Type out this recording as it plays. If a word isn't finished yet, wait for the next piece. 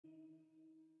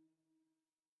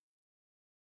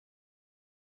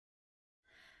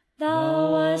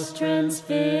Thou wast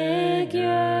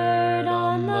transfigured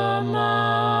on the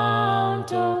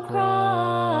mount, O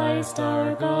Christ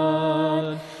our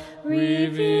God,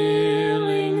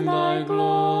 revealing thy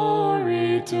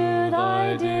glory to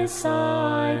thy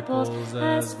disciples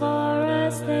as far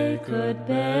as they could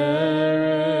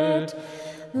bear it.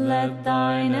 Let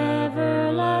thine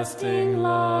everlasting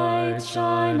light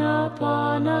shine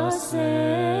upon us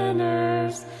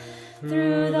sinners,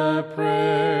 through the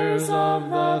prayers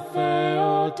of the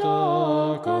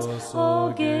Theotokos,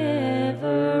 O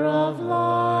giver of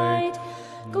light,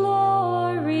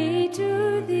 glory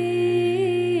to thee.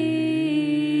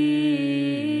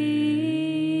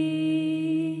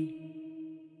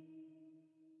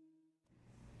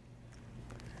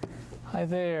 Hi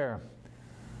there.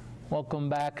 Welcome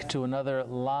back to another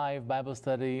live Bible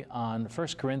study on 1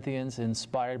 Corinthians,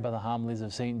 inspired by the homilies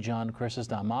of St. John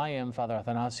Chrysostom. I am Father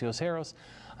Athanasios Heros.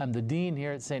 I'm the Dean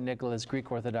here at St. Nicholas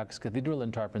Greek Orthodox Cathedral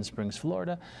in Tarpon Springs,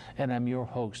 Florida, and I'm your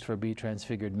host for Be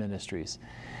Transfigured Ministries.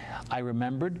 I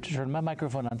remembered to turn my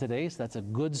microphone on today, so that's a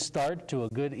good start to a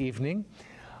good evening.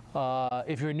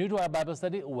 If you're new to our Bible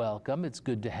study, welcome. It's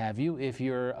good to have you. If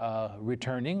you're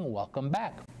returning, welcome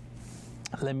back.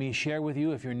 Let me share with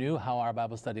you, if you're new, how our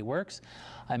Bible study works.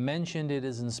 I mentioned it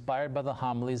is inspired by the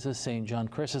homilies of St. John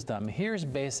Chrysostom. Here's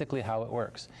basically how it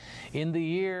works. In the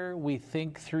year, we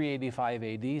think 385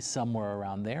 AD, somewhere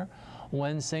around there,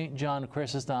 when St. John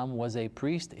Chrysostom was a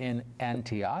priest in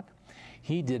Antioch,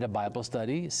 he did a Bible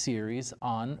study series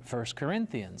on 1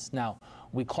 Corinthians. Now,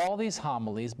 we call these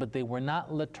homilies, but they were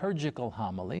not liturgical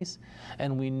homilies,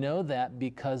 and we know that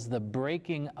because the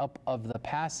breaking up of the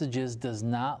passages does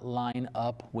not line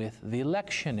up with the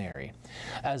lectionary,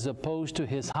 as opposed to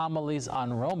his homilies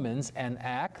on Romans and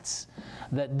Acts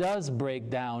that does break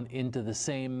down into the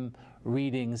same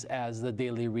readings as the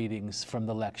daily readings from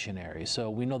the lectionary. So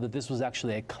we know that this was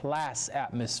actually a class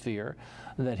atmosphere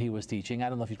that he was teaching. I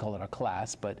don't know if you'd call it a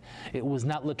class, but it was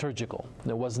not liturgical.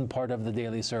 It wasn't part of the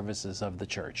daily services of the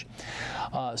church.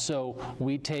 So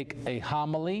we take a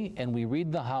homily and we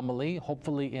read the homily,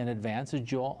 hopefully in advance.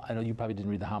 Joel, I know you probably didn't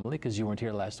read the homily because you weren't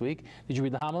here last week. Did you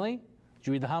read the homily? Did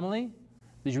you read the homily?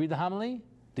 Did you read the homily?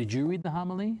 Did you read the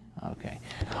homily? Okay.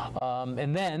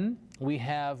 And then we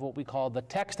have what we call the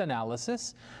text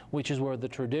analysis, which is where the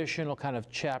traditional kind of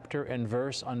chapter and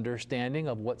verse understanding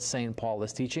of what St. Paul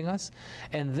is teaching us.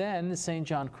 And then St.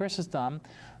 John Chrysostom,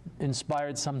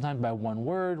 inspired sometimes by one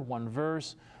word, one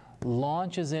verse,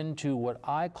 launches into what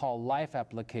I call life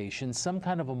application, some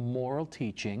kind of a moral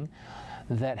teaching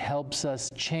that helps us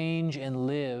change and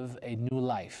live a new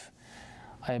life.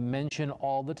 I mention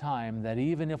all the time that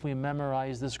even if we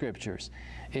memorize the scriptures,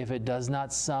 if it does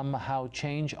not somehow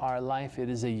change our life, it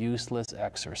is a useless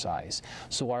exercise.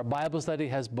 So our Bible study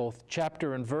has both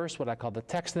chapter and verse, what I call the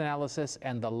text analysis,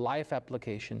 and the life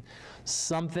application,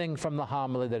 something from the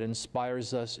homily that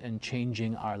inspires us in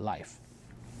changing our life.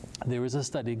 There is a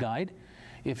study guide.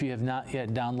 If you have not yet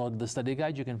downloaded the study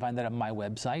guide, you can find that at my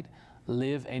website,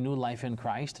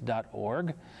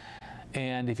 liveanewlifeinchrist.org.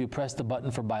 And if you press the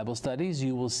button for Bible studies,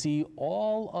 you will see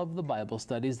all of the Bible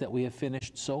studies that we have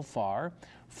finished so far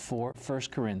for 1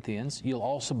 Corinthians. You'll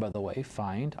also, by the way,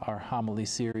 find our homily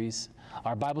series,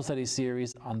 our Bible study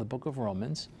series on the book of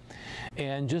Romans.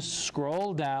 And just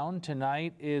scroll down.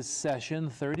 Tonight is session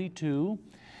 32.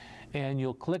 And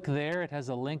you'll click there. It has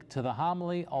a link to the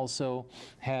homily, also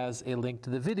has a link to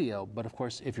the video. But of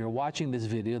course, if you're watching this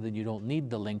video, then you don't need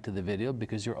the link to the video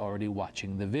because you're already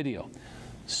watching the video.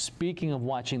 Speaking of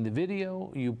watching the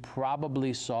video, you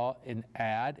probably saw an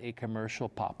ad, a commercial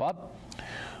pop up.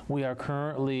 We are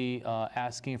currently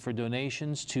asking for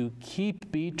donations to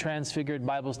keep Be Transfigured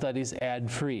Bible Studies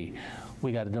ad-free.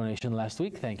 We got a donation last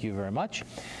week. Thank you very much.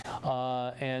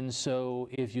 And so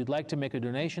if you'd like to make a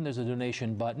donation, there's a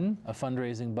donation button, a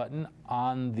fundraising button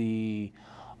on the,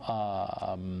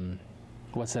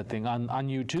 what's that thing, on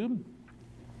YouTube.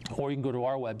 Or you can go to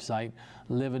our website,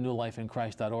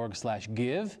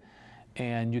 liveanewlifeinchrist.org/give,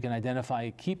 and you can identify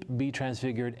Keep Be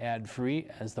Transfigured ad-free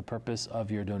as the purpose of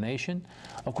your donation.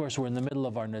 Of course, we're in the middle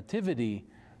of our Nativity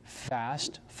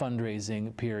Fast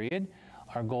fundraising period.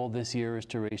 Our goal this year is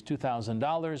to raise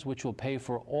 $2,000, which will pay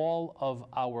for all of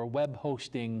our web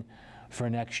hosting for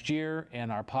next year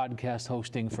and our podcast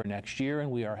hosting for next year,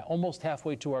 and we are almost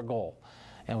halfway to our goal.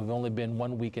 And we've only been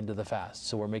 1 week into the fast,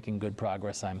 so we're making good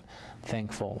progress. I'm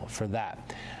thankful for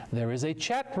that. There is a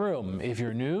chat room. If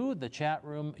you're new, the chat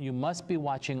room, you must be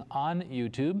watching on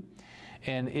YouTube.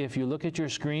 And if you look at your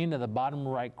screen at the bottom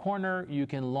right corner, you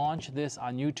can launch this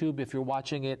on YouTube if you're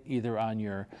watching it either on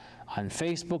your on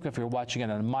Facebook, if you're watching it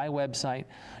on my website.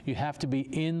 You have to be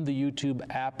in the YouTube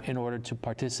app in order to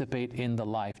participate in the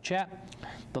live chat.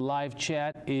 The live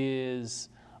chat is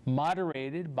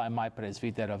moderated by my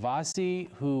presbítera Vasi,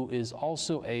 who is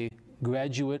also a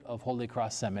graduate of Holy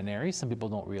Cross Seminary. Some people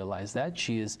don't realize that.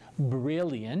 She is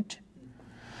brilliant.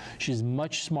 She's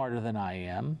much smarter than I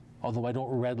am, although I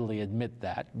don't readily admit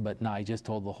that, but now I just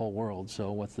told the whole world,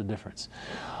 so what's the difference?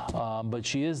 But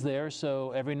she is there,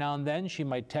 so every now and then she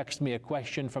might text me a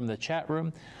question from the chat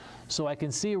room. So I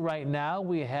can see right now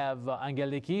we have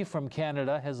Angeliki from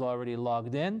Canada has already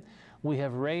logged in. We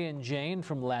have Ray and Jane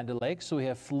from Land O'Lakes, so we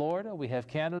have Florida, we have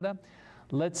Canada.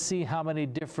 Let's see how many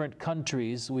different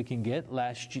countries we can get.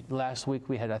 Last week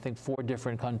we had, I think, 4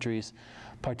 different countries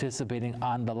participating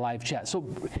on the live chat. So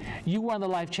you were on the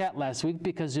live chat last week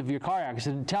because of your car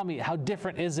accident. Tell me, how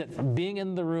different is it from being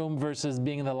in the room versus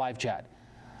being in the live chat?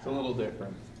 It's a little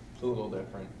different. It's a little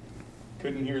different.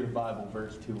 Couldn't hear the Bible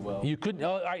verse too well. You couldn't?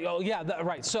 Oh yeah,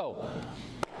 right. So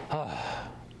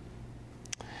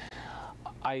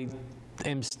I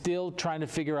am still trying to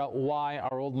figure out why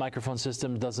our old microphone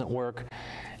system doesn't work.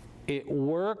 It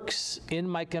works in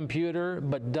my computer,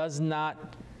 but does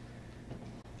not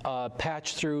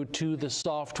patch through to the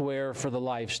software for the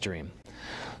live stream.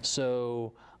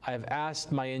 So I've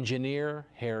asked my engineer,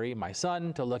 Harry, my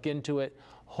son, to look into it.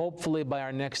 Hopefully by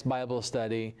our next Bible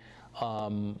study,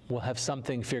 we'll have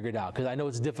something figured out, because I know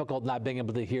it's difficult not being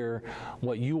able to hear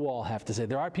what you all have to say.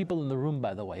 There are people in the room,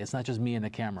 by the way. It's not just me and the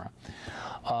camera.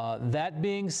 That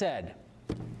being said,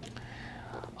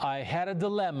 I had a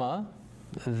dilemma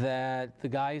that the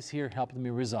guys here helped me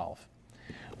resolve.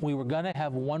 We were going to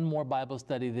have one more Bible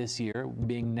study this year,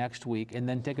 being next week, and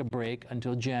then take a break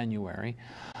until January,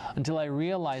 until I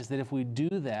realized that if we do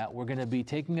that, we're going to be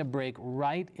taking a break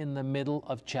right in the middle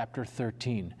of chapter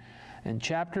 13. And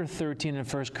chapter 13 in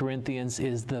 1 Corinthians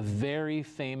is the very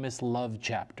famous love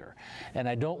chapter. And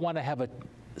I don't want to have a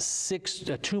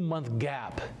 2-month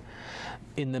gap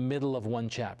in the middle of one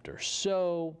chapter.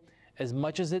 So, as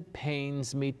much as it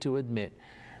pains me to admit,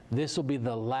 this will be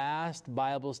the last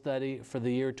Bible study for the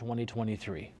year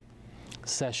 2023,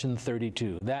 session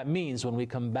 32. That means when we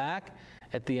come back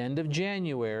at the end of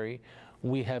January,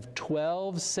 we have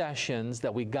 12 sessions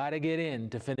that we got to get in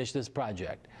to finish this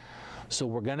project. So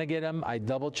we're going to get them. I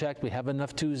double-checked. We have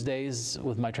enough Tuesdays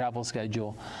with my travel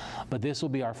schedule. But this will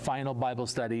be our final Bible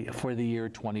study for the year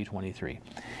 2023.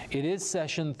 It is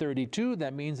session 32.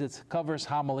 That means it covers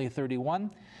homily 31.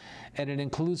 And it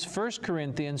includes 1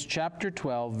 Corinthians chapter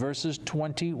 12, verses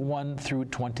 21 through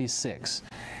 26.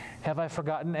 Have I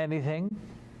forgotten anything?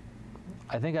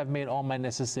 I think I've made all my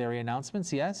necessary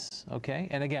announcements. Yes? Okay.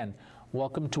 And again,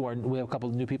 welcome to we have a couple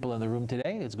of new people in the room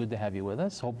today. It's good to have you with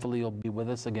us. Hopefully you'll be with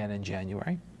us again in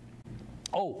January.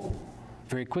 Oh,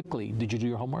 very quickly, did you do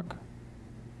your homework?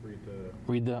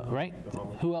 Read the right? The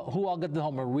who all got the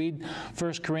homework? Read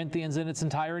 1 Corinthians in its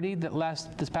entirety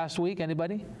this past week?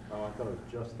 Anybody? Oh, I thought it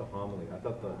was just the homily. I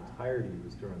thought the entirety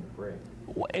was during the break.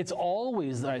 It's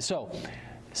always, all right, so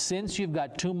since you've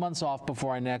got 2 months off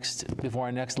before our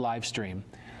next live stream,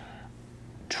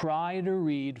 try to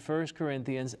read 1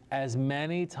 Corinthians as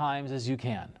many times as you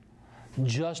can,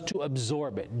 just to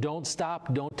absorb it. Don't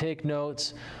stop, don't take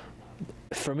notes.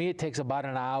 For me, it takes about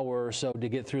an hour or so to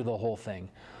get through the whole thing.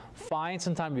 Find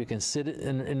some time where you can sit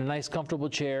in a nice, comfortable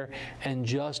chair and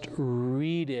just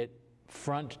read it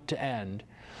front to end,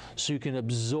 so you can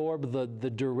absorb the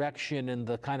direction and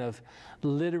the kind of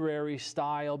literary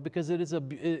style, because it is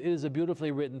a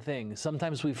beautifully written thing.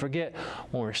 Sometimes we forget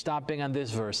when we're stopping on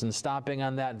this verse and stopping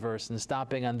on that verse and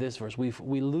stopping on this verse.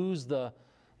 We lose the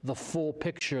full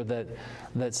picture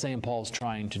that St. Paul's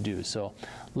trying to do. So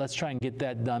let's try and get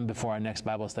that done before our next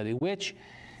Bible study, which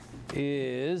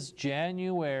is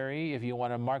January, if you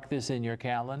want to mark this in your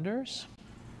calendars.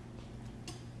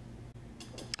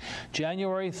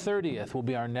 January 30th will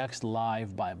be our next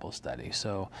live Bible study.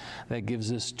 So that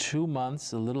gives us 2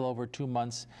 months, a little over 2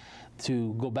 months,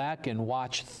 to go back and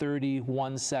watch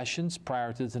 31 sessions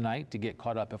prior to tonight to get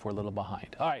caught up if we're a little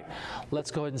behind. All right,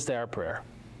 let's go ahead and say our prayer.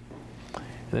 In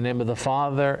the name of the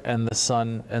Father, and the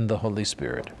Son, and the Holy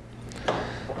Spirit.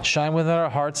 Shine within our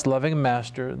hearts, loving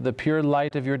Master, the pure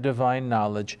light of your divine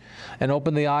knowledge, and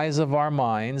open the eyes of our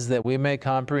minds that we may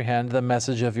comprehend the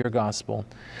message of your gospel.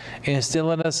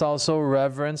 Instill in us also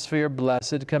reverence for your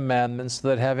blessed commandments, so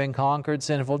that having conquered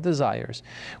sinful desires,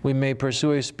 we may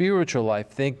pursue a spiritual life,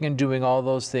 thinking and doing all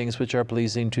those things which are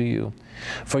pleasing to you.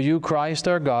 For you, Christ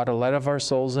our God, a light of our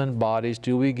souls and bodies,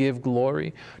 do we give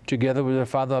glory, together with the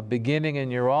Father, beginning in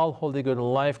your all holy, good,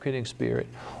 and life-creating Spirit,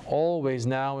 always,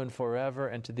 now, and forever,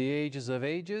 and to the ages of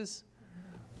ages.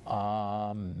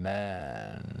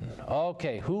 Amen.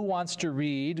 Okay, who wants to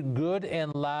read good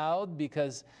and loud?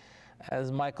 Because, as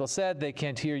Michael said, they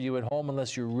can't hear you at home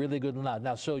unless you're really good and loud.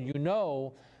 Now, so you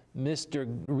know,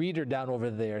 Mr. Reader down over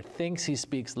there thinks he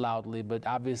speaks loudly, but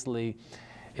obviously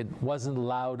it wasn't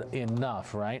loud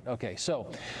enough, right? Okay, so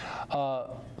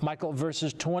Michael,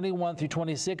 verses 21 through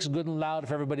 26, good and loud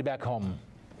for everybody back home.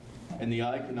 And the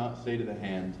eye cannot say to the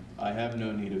hand, I have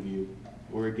no need of you.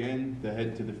 Or again, the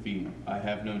head to the feet, I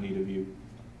have no need of you.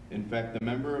 In fact, the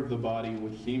member of the body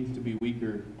which seems to be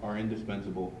weaker are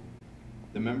indispensable.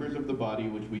 The members of the body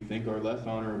which we think are less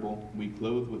honorable, we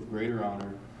clothe with greater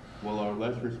honor, while our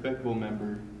less respectable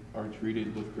members are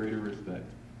treated with greater respect.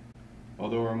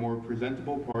 Although our more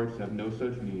presentable parts have no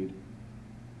such need.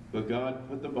 But God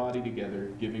put the body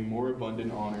together, giving more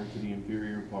abundant honor to the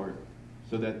inferior part,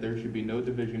 so that there should be no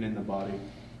division in the body.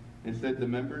 Instead, the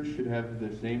members should have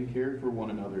the same care for one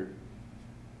another.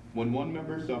 When one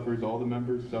member suffers, all the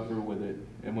members suffer with it.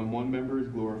 And when one member is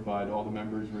glorified, all the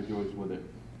members rejoice with it.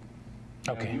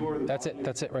 Okay, that's it.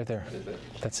 That's it right there.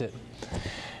 That's it.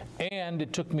 And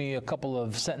it took me a couple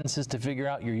of sentences to figure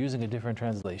out you're using a different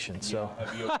translation. So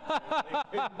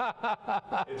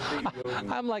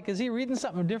I'm like, is he reading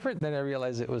something different? Then I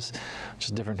realized it was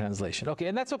just a different translation. Okay,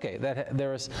 and that's okay. There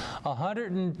was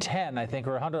 110, I think,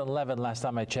 or 111 last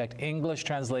time I checked, English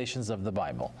translations of the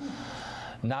Bible.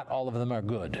 Not all of them are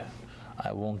good.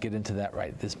 I won't get into that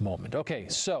right this moment. Okay,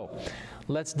 so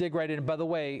let's dig right in. By the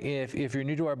way, if you're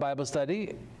new to our Bible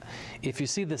study, if you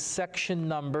see the section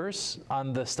numbers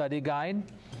on the study guide,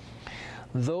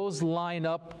 those line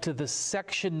up to the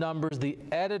section numbers the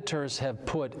editors have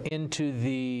put into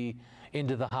the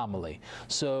homily.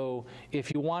 So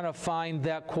if you want to find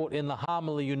that quote in the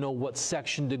homily, you know what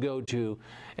section to go to.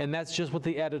 And that's just what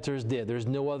the editors did. There's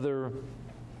no other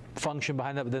function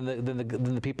behind that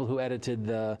than the people who edited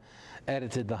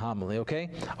the homily. Okay,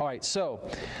 all right, so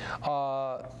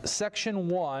section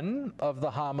 1 of the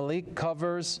homily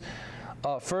covers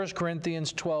 1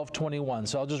 Corinthians 12:21.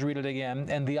 So I'll just read it again.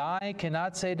 And the eye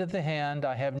cannot say to the hand,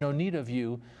 I have no need of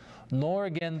you, nor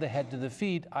again the head to the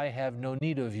feet, I have no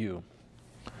need of you.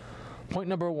 Point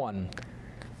number 1,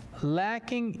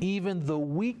 lacking even the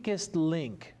weakest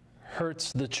link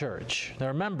hurts the church. Now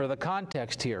remember the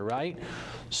context here, right?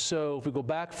 So if we go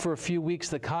back for a few weeks,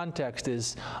 the context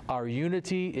is our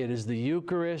unity, it is the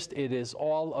Eucharist, it is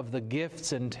all of the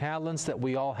gifts and talents that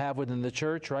we all have within the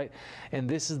church, right? And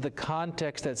this is the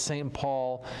context that St.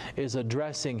 Paul is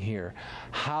addressing here.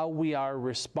 How we are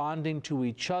responding to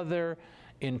each other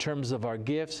in terms of our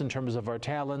gifts, in terms of our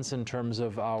talents, in terms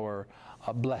of our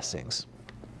blessings.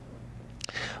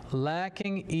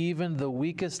 Lacking even the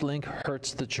weakest link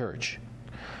hurts the church.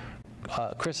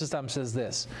 Chrysostom says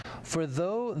this, for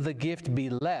though the gift be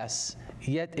less,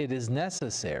 yet it is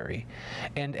necessary.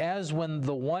 And as when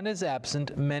the one is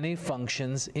absent, many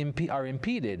functions are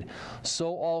impeded,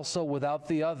 so also without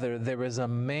the other there is a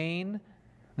maim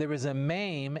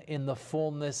in the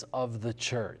fullness of the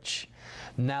church.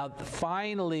 Now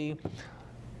finally,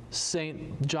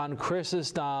 St. John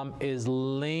Chrysostom is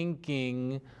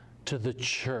linking to the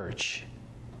church,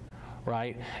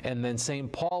 right? And then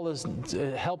St. Paul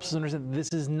helps us understand this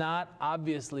is not,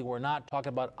 obviously, we're not talking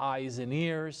about eyes and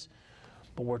ears,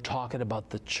 but we're talking about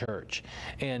the church.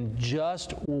 And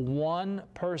just one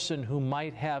person who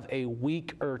might have a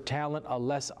weaker talent, a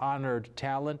less honored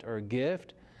talent or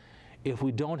gift, if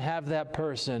we don't have that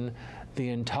person, the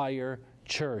entire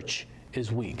church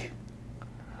is weak.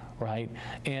 Right?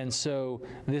 And so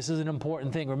this is an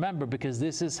important thing. Remember, because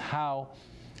this is how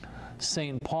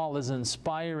St. Paul is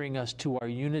inspiring us to our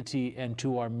unity and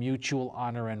to our mutual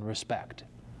honor and respect.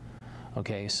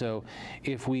 Okay, so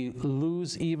if we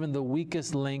lose even the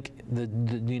weakest link,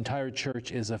 the entire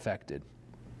church is affected.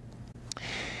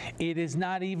 It is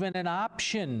not even an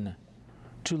option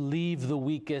to leave the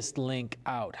weakest link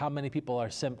out. How many people are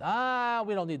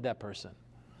we don't need that person.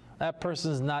 That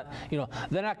person's not,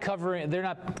 they're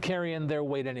not carrying their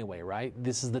weight anyway, right?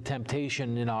 This is the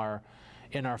temptation in our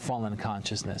fallen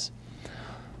consciousness.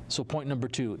 So point number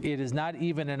 2, it is not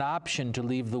even an option to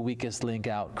leave the weakest link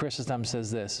out. Chrysostom says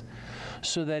this,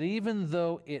 so that even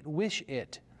though it wish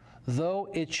it, though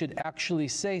it should actually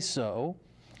say so,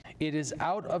 it is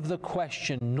out of the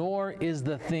question, nor is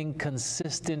the thing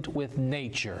consistent with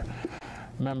nature.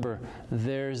 Remember,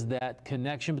 there's that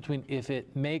connection between if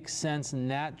it makes sense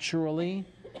naturally,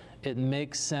 it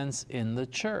makes sense in the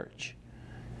church.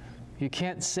 You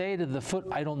can't say to the foot,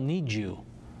 I don't need you,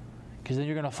 because then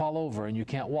you're going to fall over and you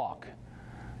can't walk.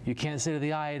 You can't say to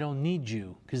the eye, I don't need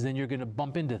you, because then you're going to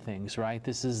bump into things, right?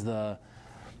 This is the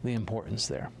importance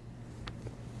there.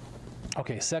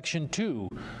 Okay, section 2,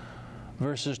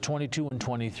 verses 22 and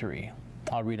 23.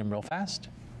 I'll read them real fast.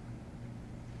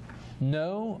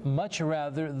 No, much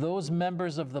rather, those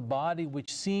members of the body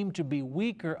which seem to be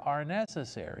weaker are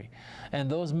necessary, and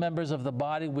those members of the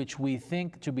body which we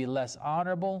think to be less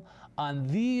honorable, on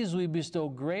these we bestow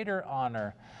greater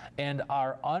honor, and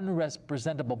our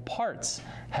unrepresentable parts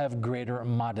have greater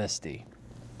modesty.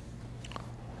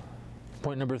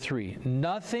 Point number 3,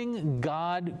 nothing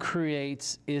God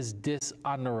creates is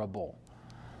dishonorable.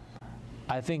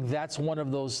 I think that's one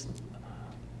of those,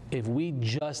 if we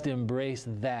just embrace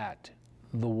that,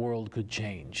 the world could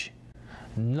change.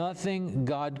 Nothing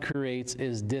God creates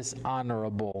is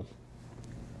dishonorable.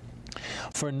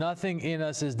 For nothing in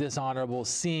us is dishonorable,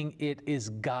 seeing it is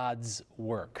God's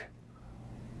work.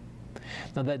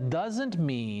 Now that doesn't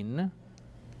mean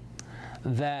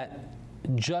that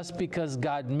just because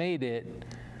God made it,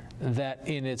 that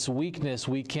in its weakness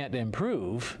we can't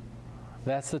improve.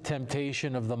 That's the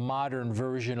temptation of the modern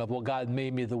version of, well, God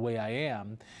made me the way I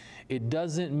am. It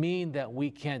doesn't mean that we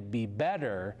can't be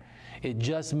better. It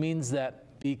just means that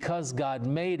because God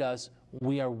made us,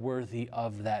 we are worthy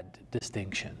of that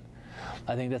distinction.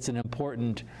 I think that's an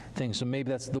important thing. So maybe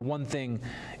that's the one thing.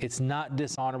 It's not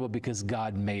dishonorable because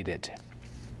God made it.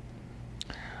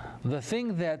 The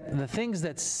things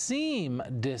that seem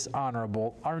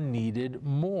dishonorable are needed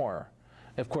more.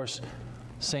 Of course,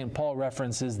 St. Paul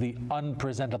references the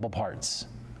unpresentable parts.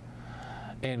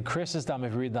 And Chrysostom,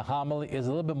 if you read the homily, is a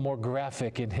little bit more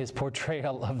graphic in his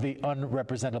portrayal of the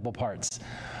unrepresentable parts.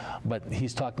 But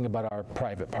he's talking about our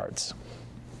private parts.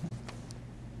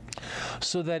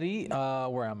 So that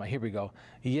where am I? Here we go.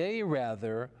 Yea,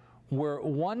 rather, were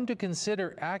one to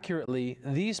consider accurately,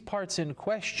 these parts in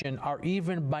question are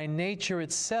even by nature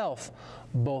itself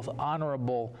both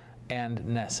honorable and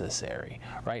necessary,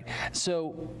 right?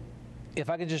 So if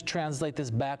I could just translate this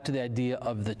back to the idea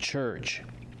of the church.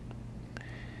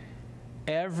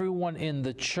 Everyone in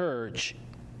the church,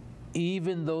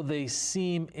 even though they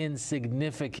seem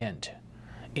insignificant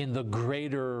in the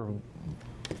greater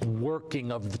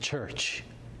working of the church,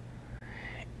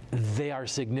 they are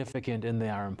significant and they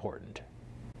are important.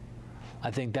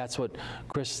 I think that's what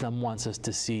Chrysostom wants us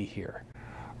to see here,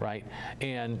 right?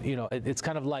 And, you know, it's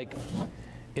kind of like,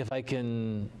 if I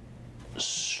can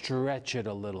stretch it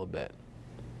a little bit,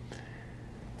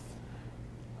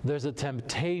 there's a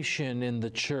temptation in the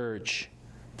church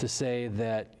to say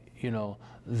that, you know,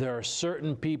 there are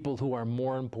certain people who are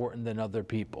more important than other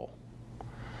people.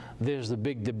 There's the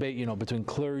big debate, you know, between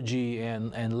clergy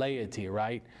and laity,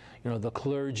 right? You know, the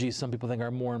clergy, some people think,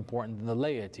 are more important than the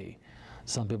laity.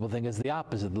 Some people think it's the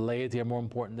opposite. The laity are more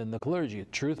important than the clergy.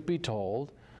 Truth be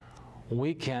told,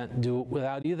 we can't do it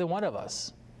without either one of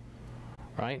us,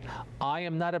 right? I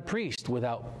am not a priest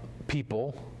without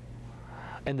people,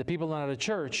 and the people are not a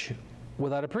church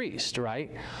without a priest,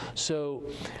 right? So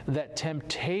that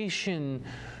temptation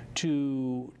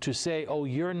to say, oh,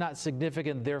 you're not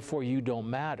significant, therefore you don't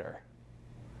matter.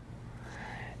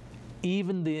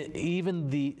 Even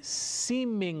the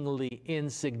seemingly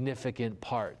insignificant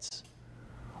parts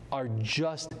are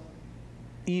just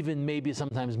even maybe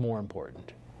sometimes more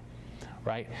important,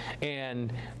 right?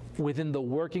 And within the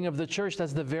working of the church,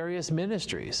 that's the various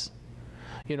ministries.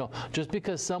 You know, just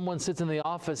because someone sits in the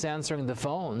office answering the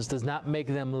phones does not make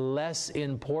them less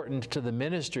important to the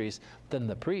ministries than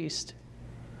the priest.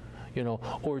 You know,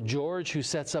 or George, who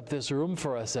sets up this room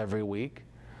for us every week,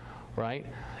 right?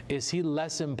 Is he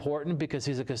less important because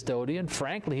he's a custodian?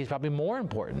 Frankly, he's probably more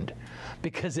important,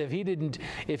 because if he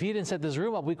didn't set this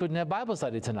room up, we couldn't have Bible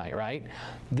study tonight, right?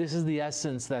 This is the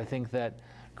essence that I think that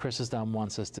Chrysostom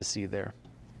wants us to see there.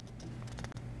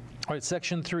 All right,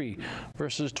 section 3,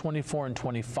 verses 24 and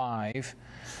 25,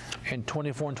 and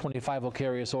 24 and 25 will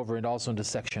carry us over and also into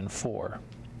section 4.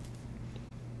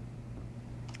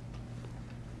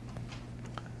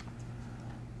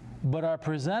 But our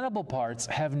presentable parts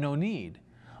have no need.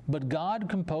 But God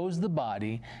composed the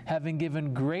body, having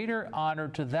given greater honor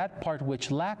to that part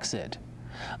which lacks it,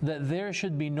 that there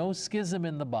should be no schism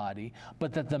in the body,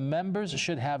 but that the members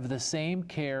should have the same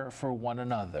care for one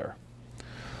another.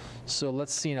 So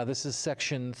let's see now, this is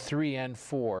section 3 and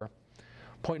 4.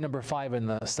 Point number 5 in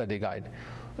the study guide.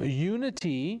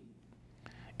 Unity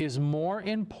is more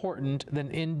important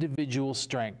than individual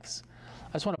strengths.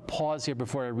 I just want to pause here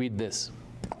before I read this.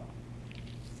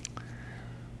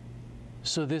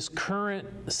 So this current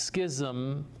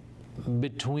schism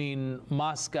between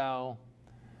Moscow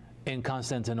and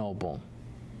Constantinople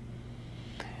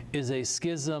is a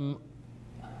schism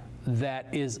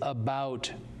that is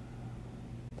about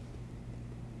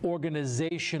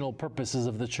organizational purposes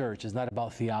of the church. It's not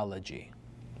about theology.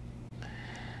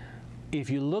 if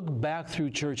you look back through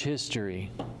church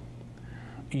history,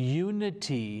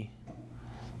 unity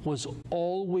was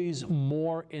always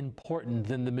more important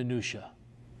than the minutia.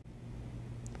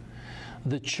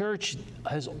 The church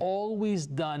has always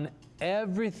done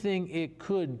everything it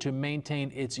could to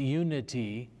maintain its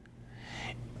unity,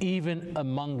 even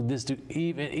among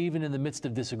even in the midst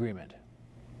of disagreement.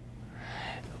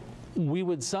 We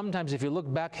would sometimes, if you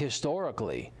look back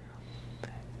historically,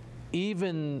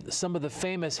 even some of the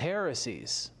famous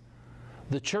heresies,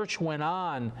 the church went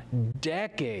on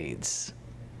decades,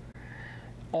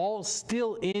 all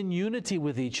still in unity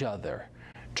with each other,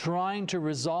 trying to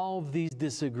resolve these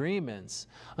disagreements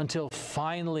until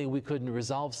finally we couldn't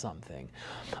resolve something.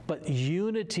 But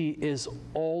unity is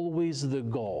always the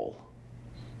goal,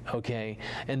 okay?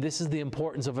 And this is the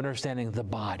importance of understanding the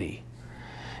body.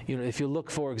 You know, if you look,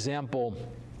 for example,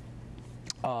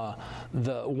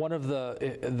 one of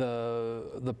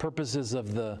the purposes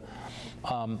of the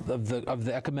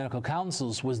ecumenical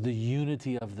councils was the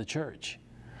unity of the church,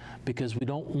 because we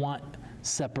don't want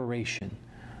separation.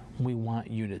 We want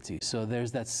unity. So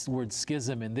there's that word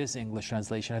schism in this English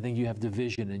translation. I think you have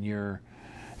division in your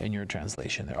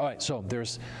translation there. All right, so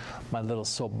there's my little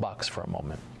soapbox for a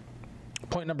moment.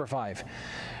 Point number 5.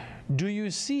 Do you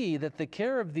see that the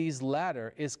care of these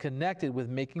latter is connected with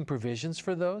making provisions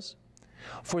for those?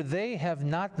 For they have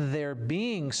not their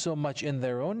being so much in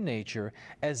their own nature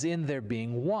as in their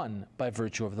being one by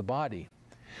virtue of the body.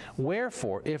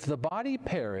 Wherefore, if the body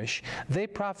perish, they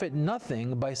profit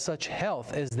nothing by such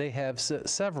health as they have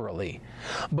severally.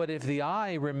 But if the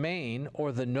eye remain,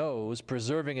 or the nose,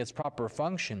 preserving its proper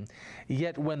function,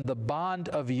 yet when the bond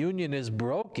of union is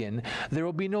broken, there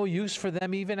will be no use for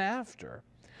them even after.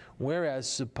 Whereas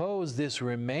suppose this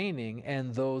remaining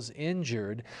and those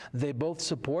injured, they both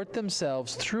support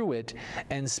themselves through it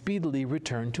and speedily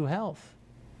return to health.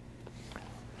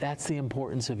 That's the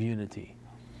importance of unity.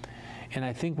 And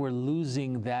I think we're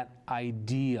losing that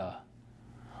idea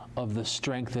of the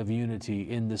strength of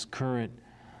unity in this current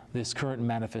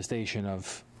manifestation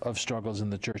of struggles in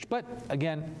the church. But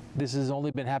again, this has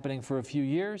only been happening for a few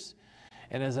years.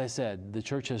 And as I said, the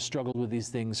church has struggled with these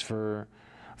things for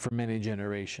many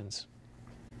generations.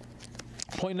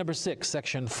 Point number 6,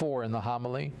 section 4 in the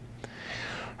homily.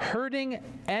 Hurting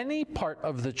any part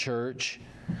of the church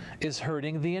is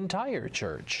hurting the entire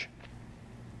church.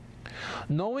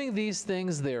 Knowing these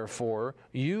things, therefore,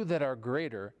 you that are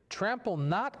greater, trample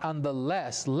not on the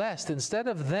less, lest instead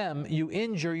of them you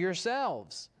injure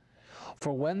yourselves.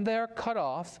 For when they are cut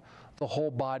off, the whole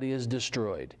body is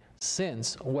destroyed.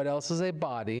 Since what else is a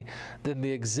body than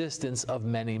the existence of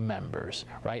many members,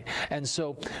 right? And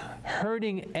so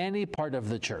hurting any part of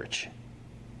the church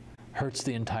hurts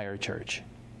the entire church,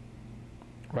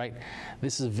 right?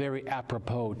 This is very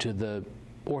apropos to the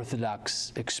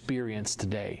Orthodox experience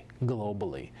today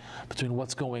globally, between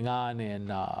what's going on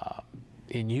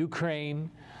in Ukraine,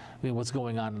 I mean, what's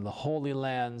going on in the Holy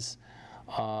Lands.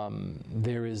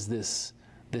 There is this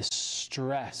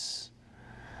stress.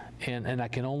 And I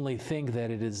can only think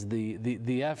that it is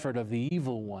the effort of the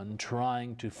evil one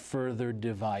trying to further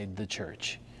divide the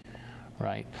church,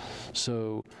 right?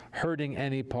 So hurting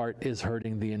any part is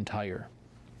hurting the entire.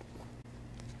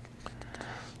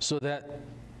 So that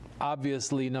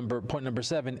obviously point number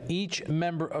 7, each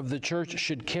member of the church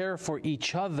should care for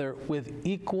each other with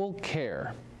equal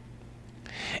care.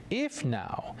 If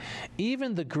now,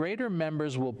 even the greater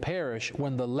members will perish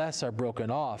when the less are broken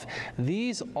off,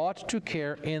 these ought to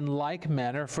care in like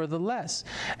manner for the less,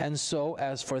 and so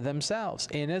as for themselves,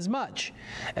 inasmuch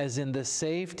as in the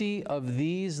safety of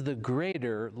these the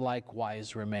greater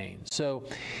likewise remain. So,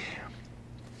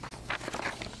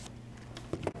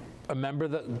 remember,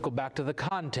 go back to the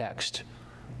context.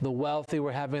 The wealthy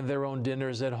were having their own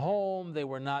dinners at home. They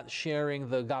were not sharing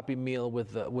the agape meal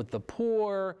with the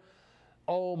poor.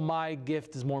 Oh, my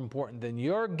gift is more important than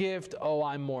your gift. Oh,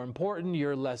 I'm more important.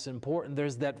 You're less important.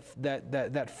 There's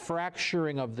that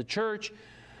fracturing of the church.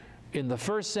 In the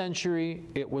 1st century,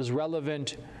 it was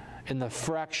relevant in the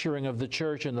fracturing of the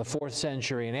church in the 4th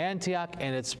century in Antioch,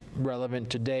 and it's relevant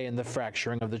today in the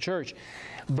fracturing of the church.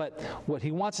 But what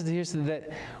he wants us to hear is that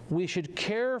we should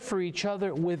care for each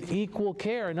other with equal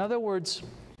care. In other words,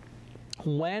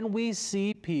 when we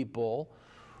see people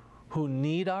who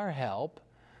need our help,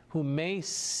 who may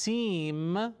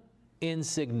seem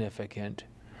insignificant,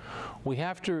 we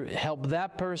have to help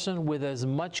that person with as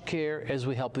much care as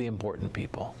we help the important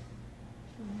people,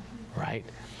 right?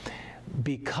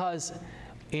 Because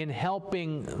in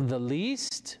helping the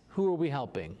least, who are we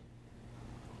helping?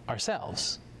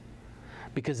 Ourselves.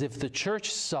 Because if the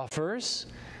church suffers,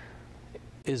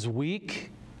 is weak,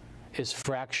 is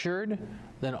fractured,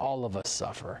 then all of us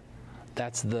suffer.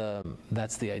 That's the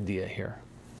idea here.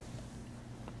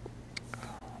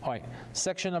 All right,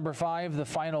 section number 5, the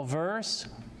final verse.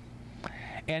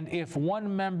 And if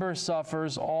one member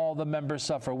suffers, all the members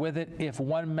suffer with it. If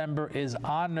one member is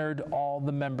honored, all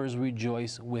the members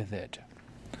rejoice with it.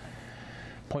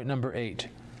 Point number 8.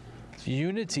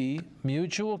 Unity,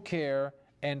 mutual care,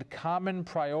 and common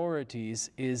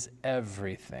priorities is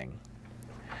everything.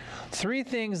 3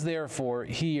 things, therefore,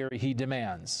 here he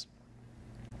demands: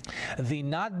 the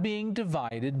not being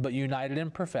divided but united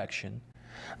in perfection,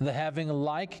 the having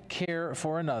like care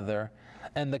for another,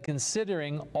 and the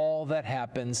considering all that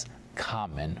happens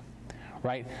common.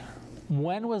 Right?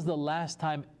 When was the last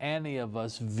time any of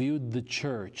us viewed the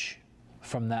church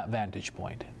from that vantage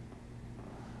point?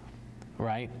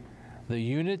 Right? The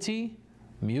unity,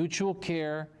 mutual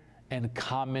care, and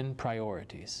common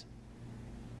priorities.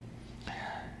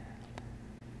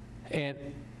 And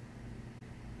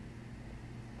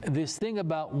this thing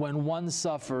about when one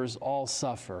suffers, all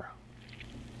suffer.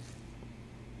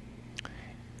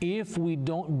 If we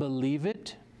don't believe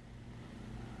it,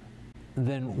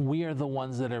 then we are the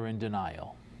ones that are in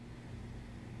denial.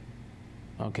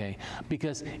 Okay?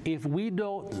 Because if we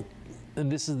don't,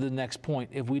 and this is the next point,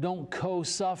 if we don't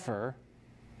co-suffer,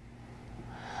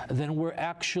 then we're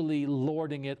actually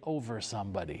lording it over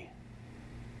somebody.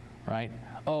 Right?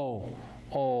 Oh,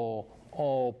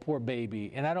 poor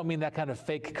baby. And I don't mean that kind of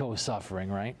fake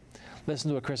co-suffering, right? Listen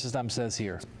to what Chrysostom says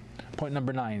here. Point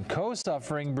number 9.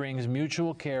 Co-suffering brings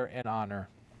mutual care and honor.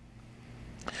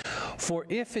 For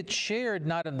if it shared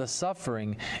not in the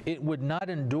suffering, it would not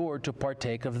endure to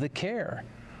partake of the care.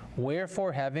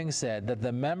 Wherefore, having said that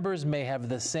the members may have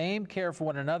the same care for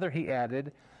one another, he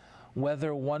added,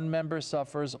 whether one member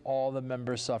suffers, all the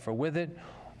members suffer with it,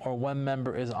 or one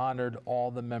member is honored,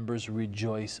 all the members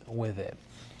rejoice with it.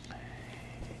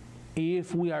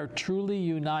 If we are truly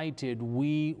united,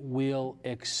 we will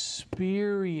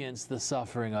experience the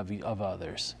suffering of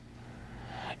others.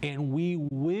 And we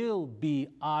will be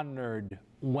honored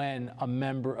when a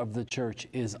member of the church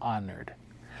is honored.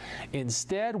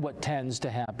 Instead, what tends to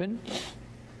happen,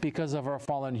 because of our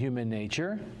fallen human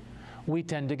nature, we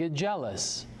tend to get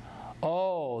jealous.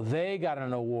 Oh, they got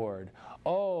an award.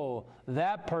 Oh,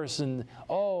 that person,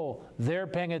 oh, they're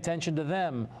paying attention to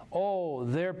them. Oh,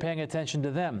 they're paying attention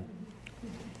to them.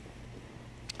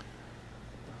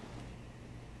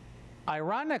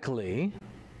 Ironically,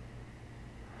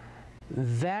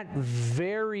 that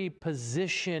very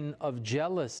position of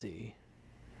jealousy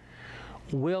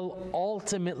will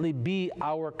ultimately be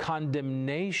our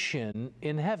condemnation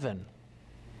in heaven.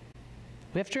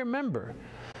 We have to remember,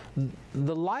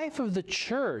 the life of the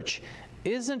church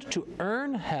isn't to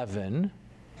earn heaven,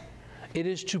 it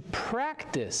is to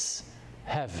practice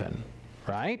heaven,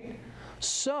 right?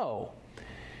 So,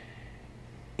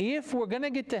 if we're going to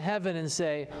get to heaven and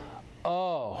say,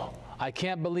 oh, I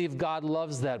can't believe God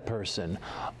loves that person.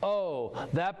 Oh,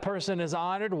 that person is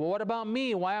honored. Well, what about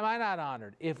me? Why am I not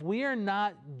honored? If we are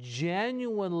not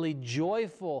genuinely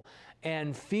joyful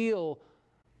and feel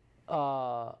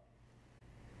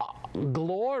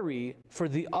glory for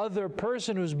the other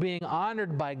person who's being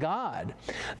honored by God,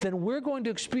 then we're going to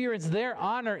experience their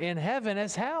honor in heaven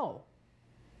as hell.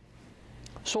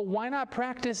 So why not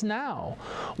practice now?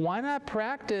 Why not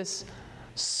practice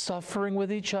suffering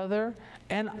with each other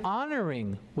and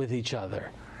honoring with each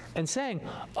other? And saying,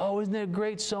 oh, isn't it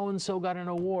great so-and-so got an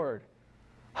award?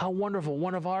 How wonderful.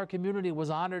 One of our community was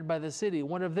honored by the city.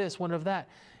 One of this, one of that.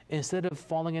 Instead of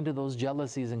falling into those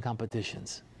jealousies and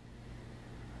competitions.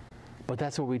 But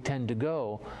that's where we tend to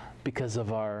go because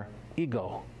of our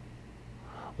ego.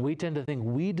 We tend to think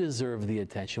we deserve the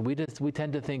attention. We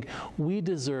tend to think we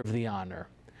deserve the honor,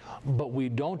 but we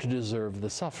don't deserve the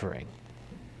suffering,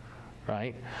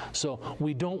 right? So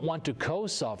we don't want to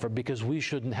co-suffer because we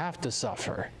shouldn't have to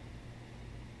suffer.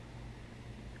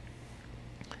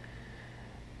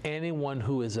 Anyone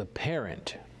who is a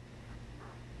parent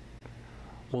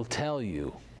will tell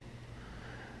you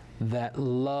that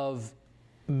love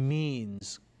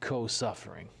means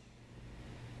co-suffering.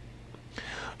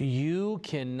 You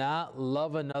cannot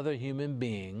love another human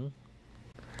being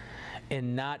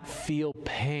and not feel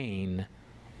pain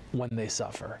when they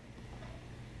suffer.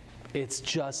 It's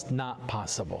just not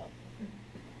possible.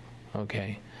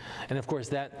 Okay? And of course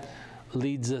that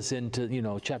leads us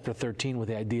into, chapter 13 with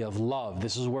the idea of love.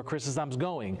 This is where Chrysostom's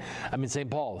going. I mean, St.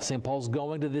 Paul's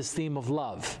going to this theme of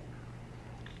love.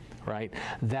 Right?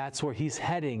 That's where he's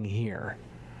heading here.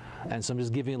 And so I'm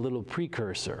just giving a little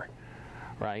precursor.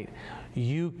 Right?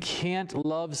 You can't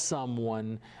love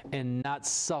someone and not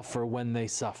suffer when they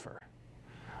suffer.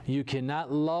 You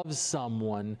cannot love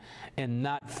someone and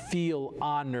not feel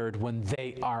honored when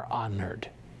they are honored.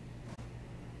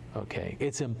 Okay,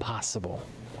 it's impossible.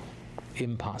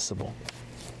 Impossible.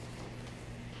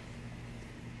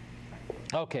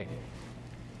 Okay.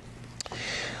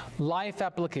 Life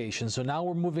application. So now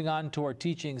we're moving on to our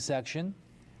teaching section.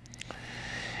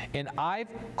 And I've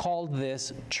called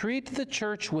this, treat the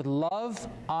church with love,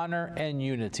 honor, and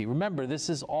unity. Remember, this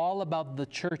is all about the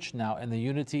church now and the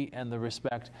unity and the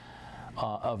respect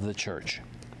of the church.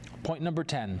 Point number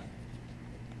 10,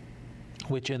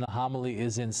 which in the homily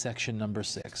is in section number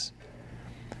 6.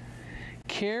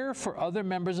 Care for other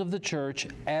members of the church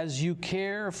as you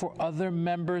care for other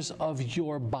members of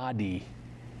your body.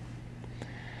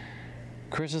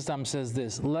 Chrysostom says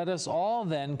this, let us all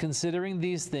then, considering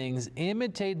these things,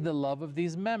 imitate the love of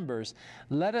these members.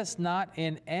 Let us not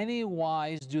in any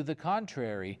wise do the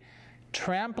contrary,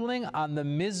 trampling on the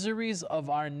miseries of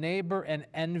our neighbor and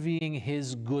envying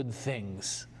his good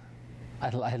things. I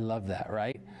love that,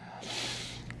 right?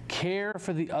 Care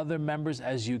for the other members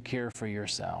as you care for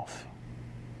yourself.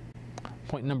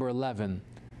 Point number 11.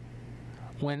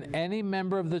 When any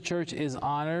member of the church is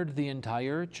honored, the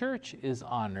entire church is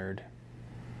honored.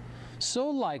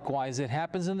 So likewise it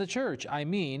happens in the church. I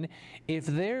mean, if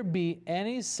there be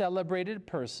any celebrated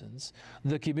persons,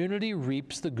 the community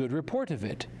reaps the good report of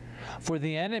it. For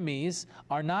the enemies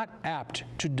are not apt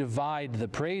to divide the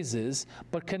praises,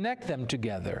 but connect them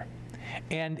together.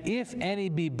 And if any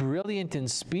be brilliant in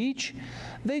speech,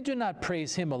 they do not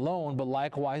praise him alone, but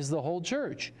likewise the whole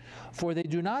church. For they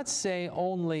do not say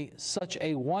only such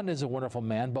a one is a wonderful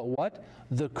man, but what?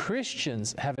 The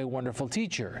Christians have a wonderful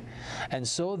teacher. And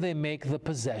so they make the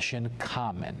possession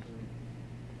common.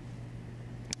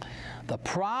 The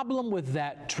problem with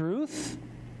that truth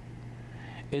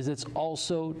is it's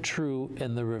also true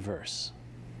in the reverse.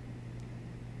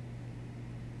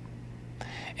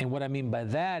 And what I mean by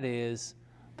that is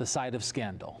the side of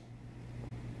scandal.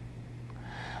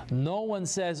 No one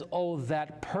says, oh,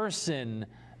 that person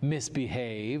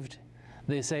misbehaved.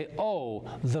 They say, oh,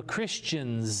 the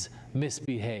Christians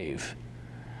misbehave.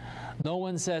 No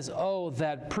one says, oh,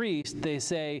 that priest. They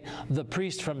say, the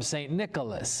priest from St.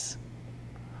 Nicholas.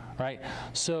 Right?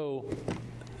 So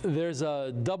there's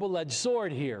a double-edged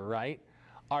sword here, right?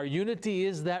 Our unity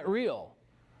is that real.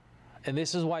 And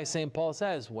this is why St. Paul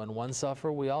says, when one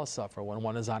suffer, we all suffer. When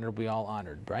one is honored, we all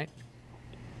honored, right?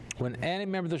 When any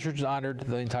member of the church is honored,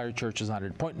 the entire church is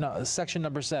honored. Section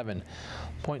number 7,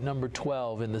 point number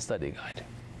 12 in the study guide.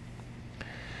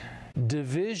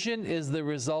 Division is the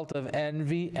result of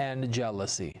envy and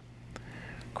jealousy.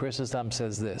 Chrysostom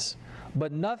says this,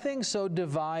 but nothing so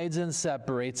divides and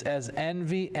separates as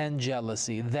envy and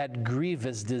jealousy, that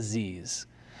grievous disease,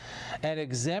 and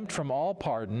exempt from all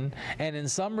pardon, and in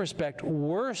some respect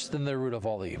worse than the root of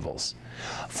all evils.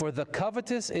 For the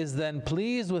covetous is then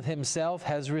pleased with himself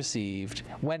has received,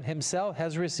 when himself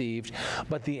has received,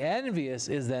 but the envious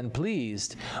is then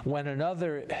pleased when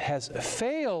another has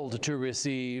failed to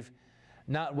receive,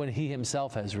 not when he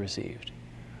himself has received.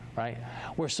 Right?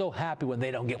 We're so happy when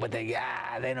they don't get what they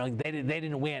got. They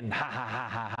didn't win. Ha ha ha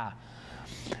ha ha.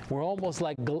 We're almost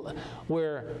like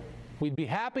we'd be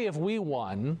happy if we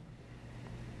won.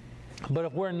 But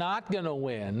if we're not going to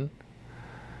win,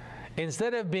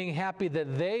 instead of being happy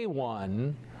that they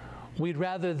won, we'd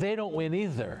rather they don't win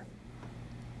either,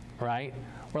 right?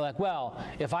 We're like, well,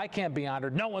 if I can't be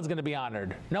honored, no one's going to be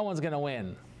honored. No one's going to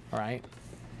win, right?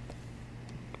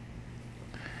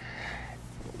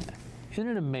 Isn't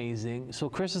it amazing? So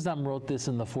Chrysostom wrote this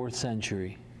in the 4th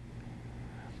century.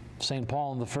 St.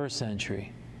 Paul in the 1st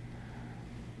century.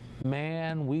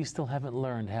 Man, we still haven't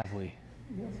learned, have we?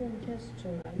 Nothing has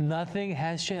changed. Nothing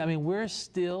has changed. I mean, we're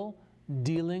still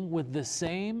dealing with the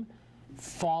same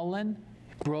fallen,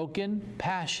 broken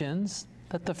passions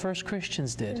that the first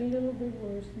Christians did. A little bit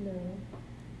worse now.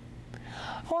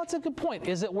 Well, that's a good point.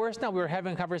 Is it worse now? We were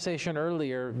having a conversation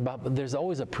earlier about, there's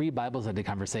always a pre-Bible study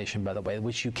conversation, by the way,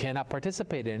 which you cannot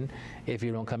participate in if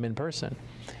you don't come in person.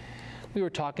 We were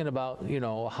talking about, you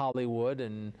know, Hollywood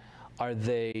and are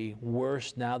they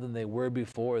worse now than they were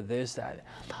before, this, that.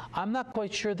 I'm not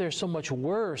quite sure they're so much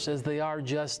worse as they are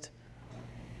just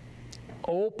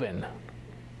open.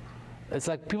 It's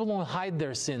like people don't hide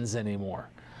their sins anymore.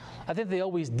 I think they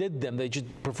always did them. They just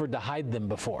preferred to hide them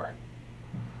before.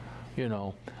 You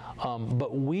know,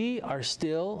 but we are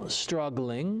still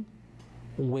struggling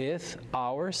with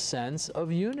our sense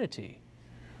of unity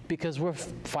because we're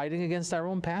fighting against our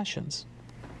own passions.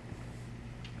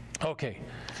 Okay.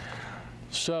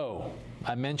 So,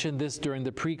 I mentioned this during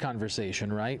the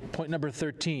pre-conversation, right? Point number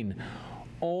 13.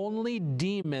 Only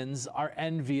demons are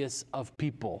envious of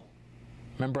people.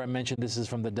 Remember I mentioned this is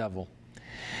from the devil.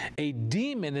 A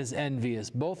demon is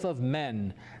envious, both of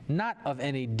men, not of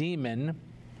any demon,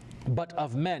 but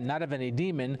of men, not of any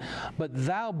demon. But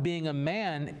thou, being a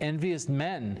man, enviest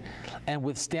men, and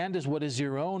withstandest what is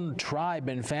your own tribe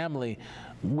and family,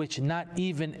 which not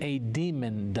even a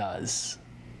demon does.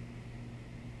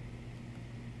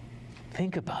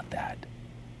 Think about that.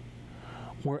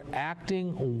 We're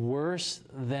acting worse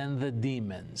than the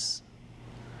demons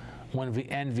when we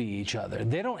envy each other.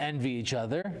 They don't envy each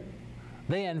other.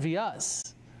 They envy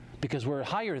us because we're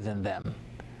higher than them,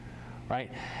 right?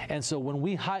 And so when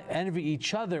we envy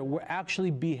each other, we're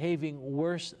actually behaving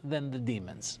worse than the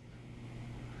demons.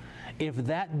 If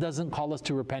that doesn't call us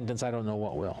to repentance, I don't know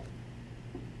what will.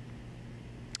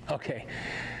 Okay,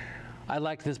 I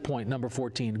like this point, number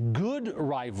 14. Good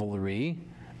rivalry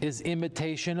is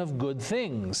imitation of good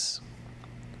things.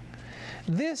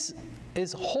 This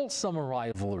is wholesome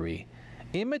rivalry,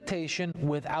 imitation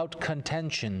without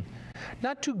contention,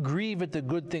 not to grieve at the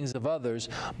good things of others,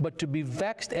 but to be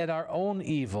vexed at our own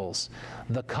evils,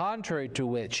 the contrary to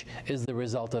which is the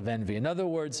result of envy. In other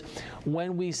words,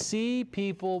 when we see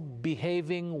people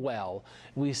behaving well,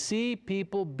 we see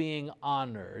people being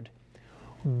honored,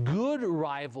 good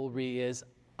rivalry is,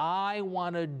 I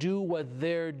want to do what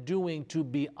they're doing to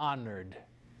be honored.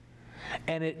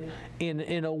 And it,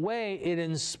 in a way, it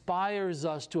inspires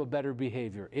us to a better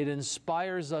behavior. It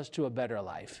inspires us to a better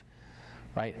life,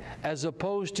 right? As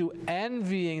opposed to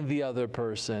envying the other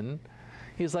person,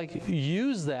 he's like,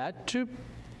 use that to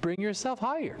bring yourself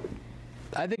higher.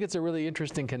 I think it's a really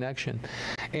interesting connection.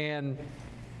 And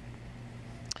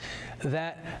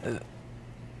that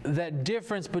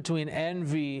difference between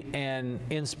envy and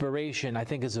inspiration, I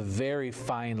think, is a very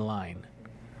fine line.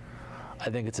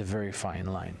 I think it's a very fine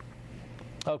line.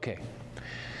 Okay.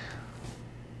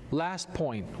 Last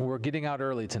point. We're getting out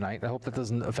early tonight. I hope that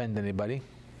doesn't offend anybody.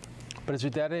 But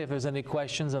if there's any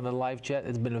questions on the live chat,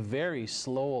 it's been a very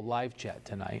slow live chat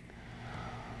tonight.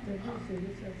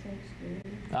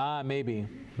 Maybe,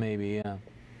 yeah.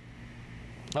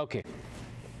 Okay.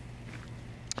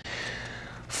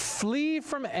 Flee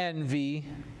from envy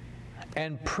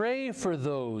and pray for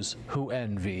those who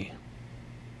envy.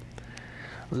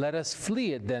 Let us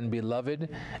flee it then, beloved,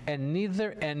 and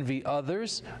neither envy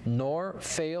others, nor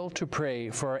fail to pray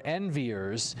for our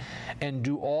enviers, and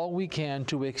do all we can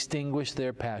to extinguish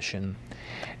their passion.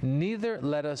 Neither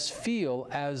let us feel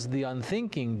as the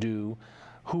unthinking do,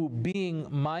 who, being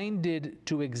minded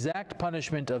to exact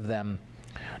punishment of them,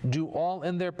 do all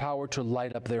in their power to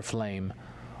light up their flame.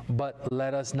 But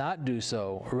let us not do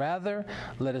so. Rather,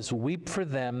 let us weep for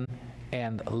them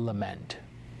and lament.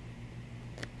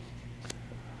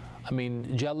 I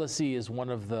mean, jealousy is one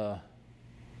of the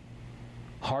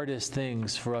hardest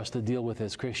things for us to deal with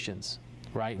as Christians,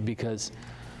 right? Because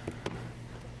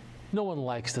no one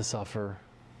likes to suffer.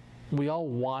 We all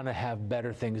want to have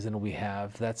better things than we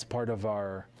have. That's part of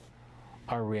our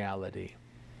reality.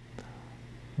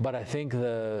 But I think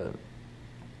the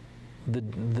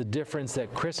difference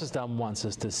that Chrysostom wants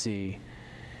us to see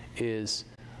is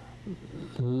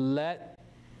let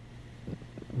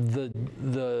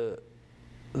the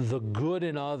good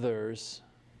in others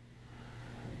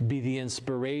be the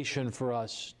inspiration for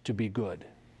us to be good.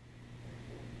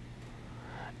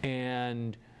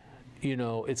 And, you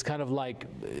know, it's kind of like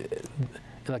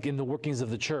in the workings of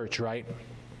the church, right?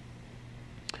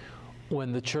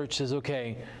 When the church says,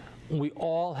 okay, we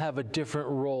all have a different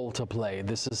role to play.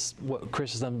 This is what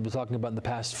Chrysostom was talking about in the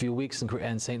past few weeks,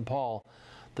 and St. Paul,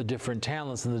 the different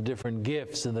talents and the different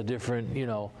gifts and the different, you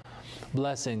know,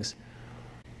 blessings.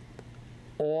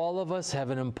 All of us have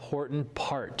an important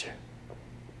part.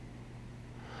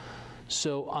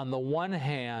 So on the one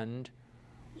hand,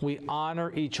 we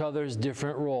honor each other's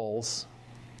different roles.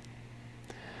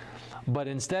 But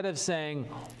instead of saying,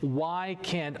 why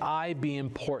can't I be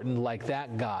important like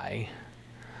that guy?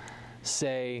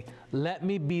 Say, let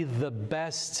me be the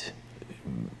best.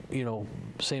 You know,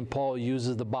 St. Paul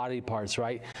uses the body parts,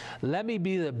 right? Let me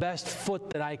be the best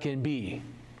foot that I can be.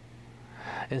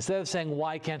 Instead of saying,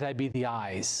 why can't I be the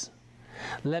eyes?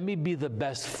 Let me be the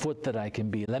best foot that I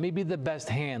can be. Let me be the best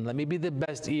hand. Let me be the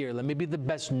best ear. Let me be the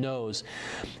best nose.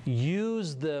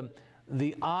 Use the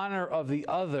honor of the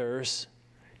others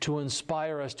to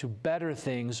inspire us to better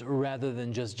things rather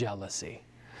than just jealousy.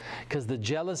 Because the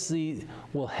jealousy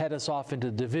will head us off into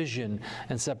division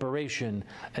and separation,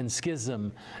 and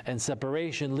schism, and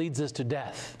separation leads us to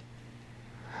death.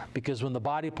 Because when the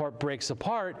body part breaks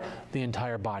apart, the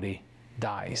entire body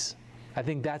dies. I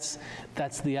think that's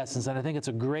the essence, and I think it's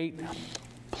a great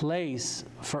place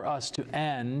for us to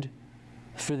end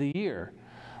for the year,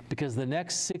 because the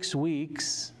next 6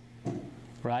 weeks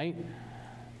right?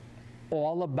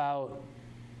 All about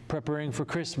preparing for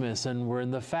Christmas, and we're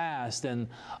in the fast, and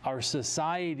our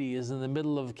society is in the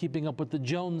middle of keeping up with the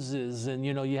Joneses, and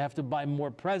you know, you have to buy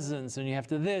more presents, and you have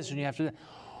to this, and you have to that.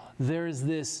 There's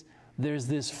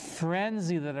this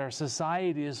frenzy that our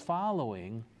society is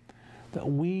following that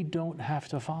we don't have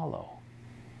to follow.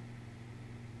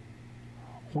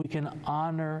 We can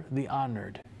honor the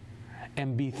honored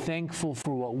and be thankful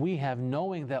for what we have,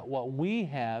 knowing that what we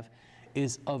have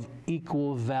is of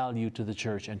equal value to the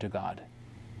church and to God.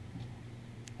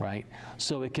 Right?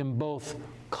 So it can both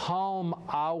calm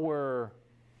our,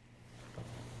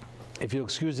 if you'll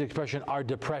excuse the expression, our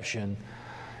depression.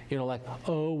 You know, like,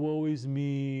 oh, woe is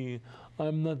me,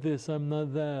 I'm not this, I'm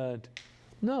not that.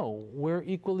 No, we're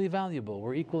equally valuable,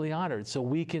 we're equally honored. So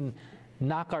we can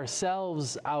knock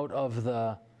ourselves out of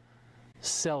the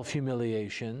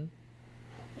self-humiliation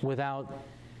without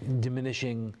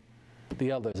diminishing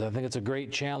the others. I think it's a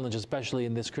great challenge, especially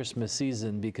in this Christmas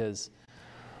season, because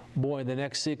boy, in the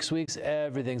next 6 weeks,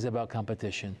 everything's about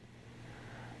competition.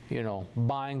 You know,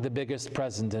 buying the biggest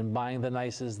present and buying the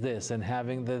nicest this and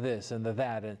having the this and the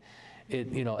that. And it,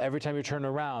 you know, every time you turn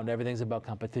around, everything's about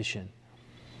competition.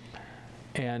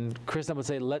 And Krishna would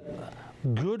say, let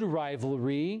good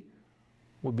rivalry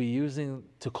would be using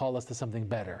to call us to something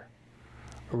better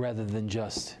rather than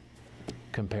just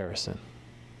comparison.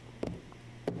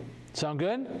 Sound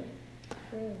good?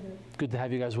 Good to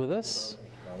have you guys with us.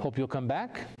 Hope you'll come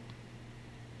back.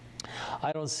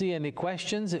 I don't see any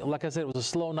questions. Like I said, it was a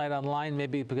slow night online,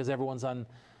 maybe because everyone's on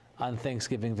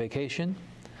Thanksgiving vacation.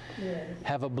 Yes.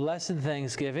 Have a blessed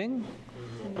Thanksgiving.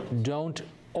 Don't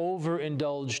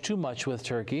overindulge too much with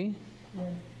turkey. Yeah.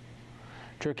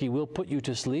 Turkey will put you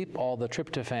to sleep, all the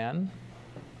tryptophan,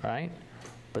 right?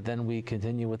 But then we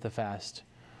continue with the fast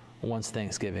once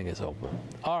Thanksgiving is over.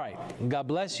 All right. God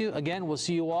bless you. Again, we'll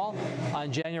see you all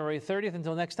on January 30th.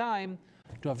 Until next time,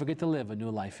 don't forget to live a new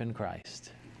life in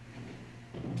Christ.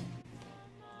 Mount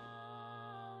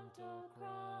of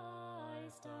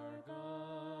Christ our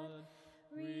God,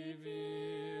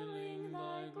 revealing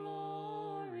thy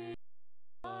glory,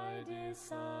 thy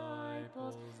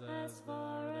disciples as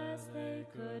far as they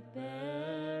could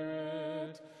bear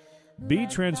it. Be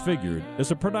Transfigured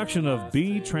is a production of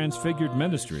Be Transfigured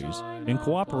Ministries in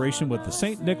cooperation with the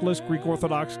St. Nicholas Greek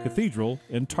Orthodox Cathedral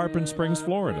in Tarpon Springs,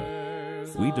 Florida.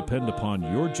 We depend upon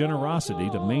your generosity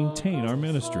to maintain our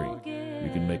ministry. You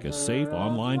can make a safe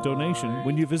online donation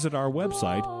when you visit our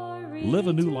website,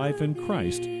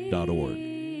 liveanewlifeinchrist.org.